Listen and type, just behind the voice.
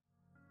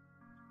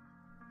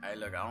Hey,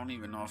 look, I don't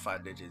even know if I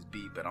did this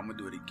beat, but I'm gonna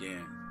do it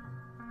again.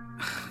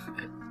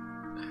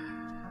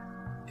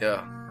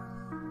 Yeah.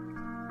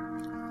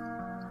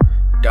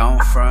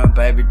 Don't front,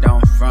 baby,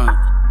 don't front.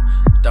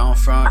 Don't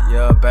front,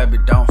 yeah, baby,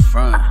 don't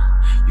front.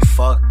 You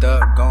fucked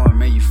up, going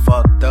me, you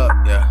fucked up,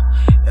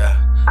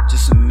 yeah.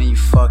 Just me, you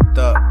fucked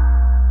up.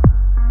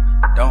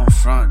 Don't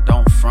front,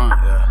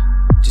 yeah.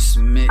 Just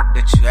admit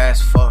that you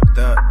ass fucked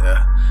up,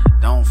 yeah.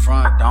 Don't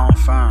front on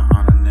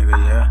a nigga,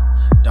 yeah.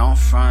 Don't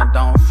front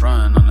on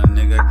a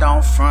nigga.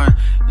 Don't front,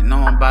 you know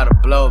I'm about to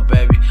blow,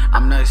 baby.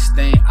 I'm next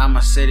thing, I'm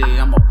a city,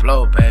 I'ma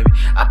blow, baby.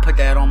 I put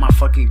that on my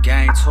fucking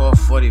gang,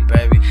 1240,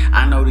 baby.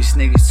 I know these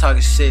niggas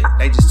talking shit,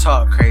 they just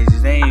talk crazy.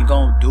 They ain't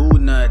gon' do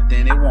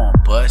nothing, they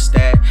won't bust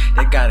that.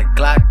 They got a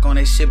Glock on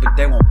their shit, but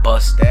they won't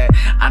bust that.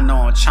 I know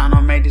I'm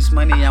tryna make this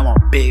money, I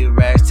want big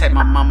racks. Take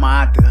my mama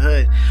out the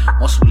hood.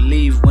 Once we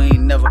leave, we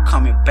ain't never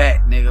coming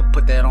back, nigga.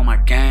 Put that on my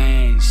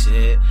gang,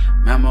 shit.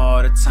 Remember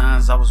all the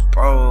times I was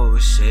broke,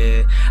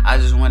 shit. I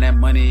just want that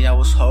money, I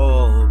was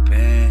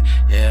hoping,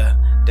 yeah,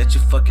 that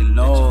you fucking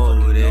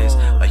know this.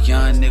 A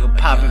young nigga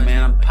poppin',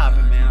 man, I'm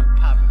poppin', man.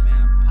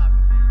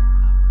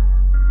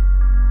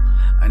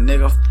 A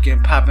nigga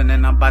fucking poppin'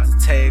 and I'm about to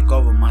take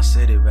over my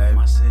city, baby.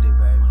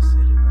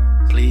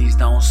 Please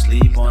don't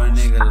sleep on a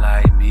nigga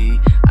like me.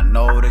 I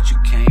know that you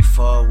can't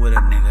fuck with a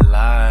nigga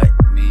like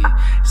me.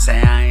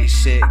 Say I ain't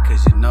shit,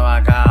 cause you know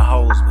I got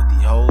hoes, but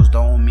these hoes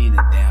don't mean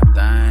a damn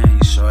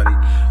thing, shorty.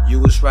 You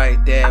was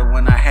right there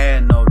when I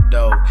had no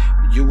dough.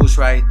 You was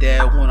right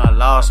there when I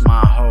lost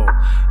my hope.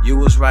 You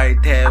was right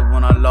there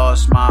when I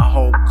lost my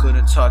hope.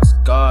 Couldn't talk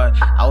to God,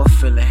 I was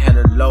feeling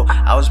hella low.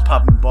 I was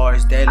popping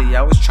bars daily,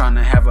 I was trying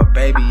to have a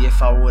baby.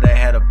 If I would've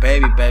had a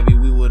baby,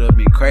 we would've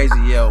been crazy,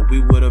 yeah.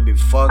 We would've been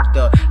fucked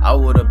up, I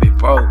would've been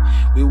broke.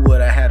 We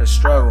would've had a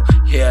struggle,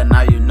 yeah,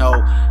 now you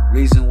know.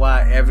 Reason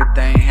why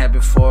everything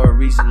happened for a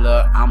reason,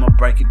 look. I'ma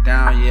break it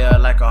down, yeah,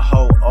 like a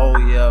hoe, oh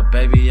yeah,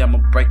 baby, I'ma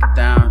break it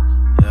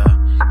down, yeah.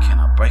 Can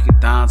I break it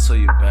down to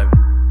you, baby?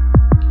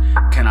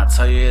 Can I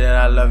tell you that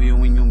I love you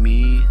when you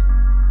mean?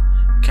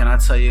 Can I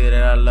tell you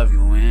that I love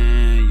you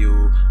when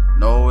you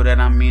know that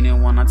I mean it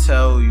when I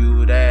tell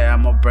you that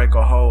I'ma break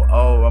a hoe,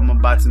 oh, I'm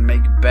about to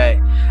make it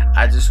back.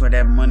 I just want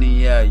that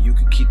money, yeah, you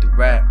can keep the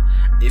rap.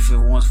 If it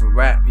was for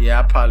rap, yeah,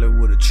 I probably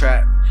would've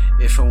trapped.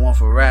 If it wasn't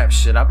for rap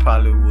shit, I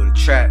probably would've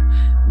trapped.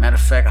 Matter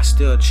of fact, I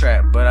still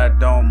trap, but I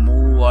don't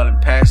move all in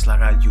packs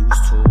like I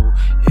used to.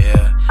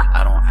 Yeah,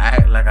 I don't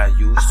act like I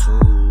used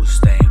to.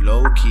 Staying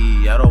low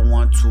key, I don't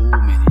want too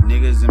many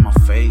niggas in my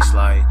face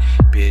like,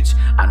 bitch,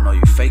 I know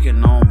you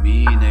faking on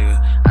me,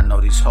 nigga. I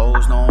know these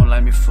hoes don't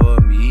like me for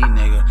me,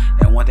 nigga.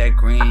 They want that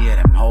green,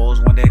 yeah, them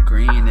hoes want that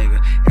green,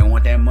 nigga. They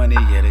want that money,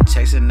 yeah, they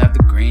chasing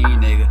after green,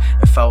 nigga.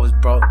 If I was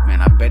broke,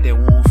 man, I bet they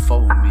won't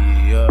fuck with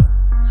me, yeah.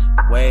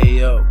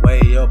 Way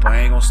up, I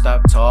ain't gon'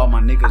 stop till all my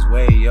niggas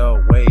way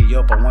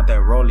up. I want that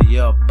rollie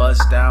up,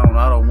 bust down.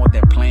 I don't want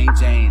that plain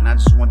Jane, I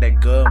just want that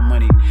good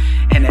money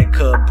and that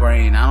good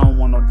brain. I don't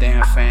want no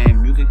damn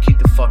fame, you can keep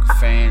the fucking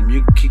fame,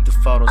 you can keep the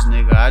photos,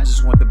 nigga. I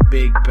just want the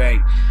big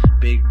bank,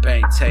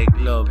 take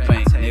little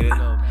bank,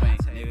 nigga.